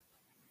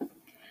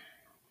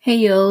Hey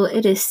yo,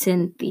 it is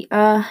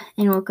Cynthia,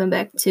 and welcome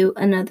back to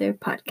another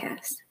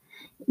podcast.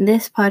 In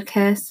this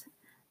podcast,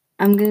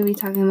 I'm going to be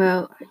talking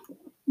about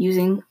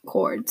using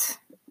chords.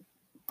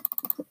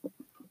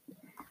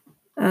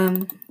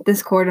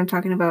 This chord I'm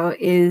talking about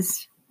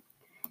is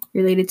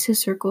related to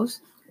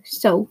circles,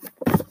 so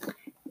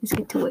let's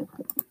get to it.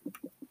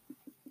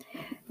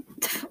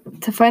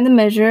 To find the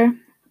measure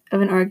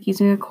of an arc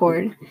using a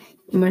chord,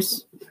 you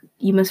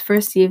must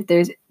first see if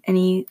there's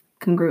any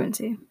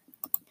congruency.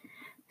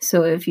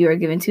 So if you are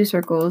given two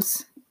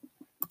circles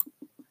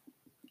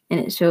and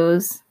it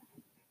shows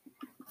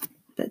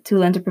that two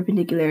lines are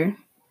perpendicular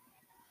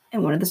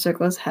and one of the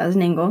circles has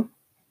an angle,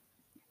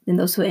 then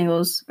those two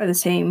angles are the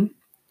same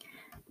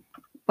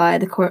by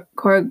the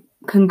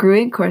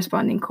congruent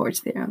corresponding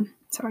chords theorem.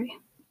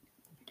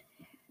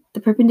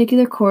 The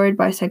perpendicular chord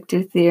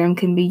bisector theorem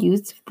can be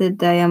used if the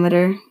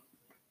diameter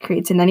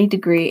creates a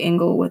 90-degree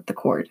angle with the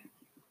chord,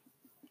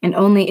 and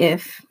only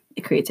if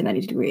it creates a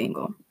 90-degree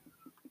angle.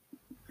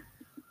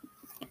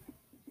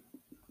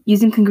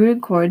 Using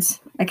congruent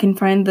chords, I can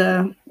find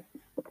the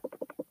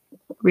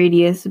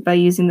radius by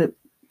using the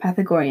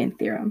Pythagorean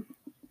theorem.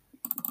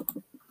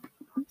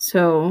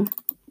 So,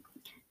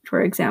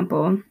 for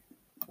example,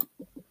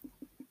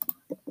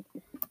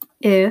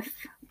 if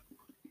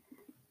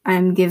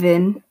I'm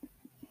given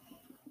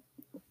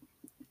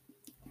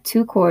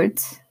two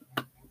chords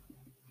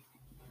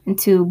and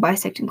two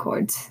bisecting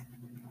chords,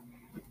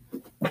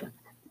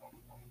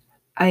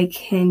 I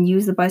can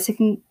use the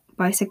bisecting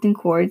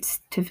chords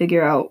to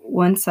figure out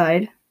one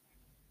side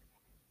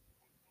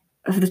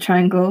of the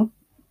triangle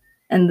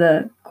and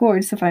the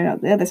chords to find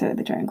out the other side of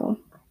the triangle.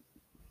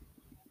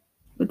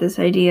 With this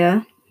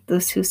idea,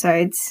 those two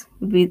sides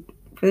would be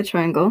for the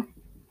triangle,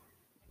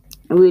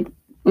 and we'd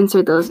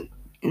insert those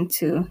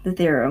into the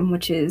theorem,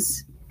 which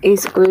is a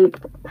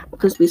squared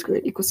plus b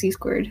squared equals c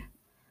squared,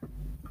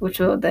 which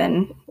will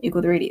then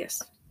equal the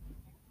radius.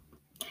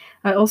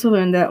 I also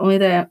learned that only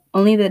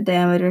the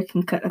diameter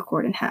can cut a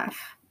chord in half,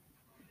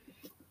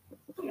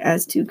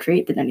 as to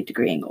create the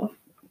 90-degree angle.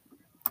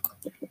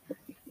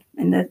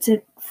 And that's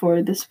it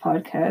for this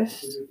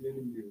podcast.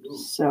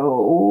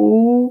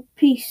 So,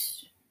 peace.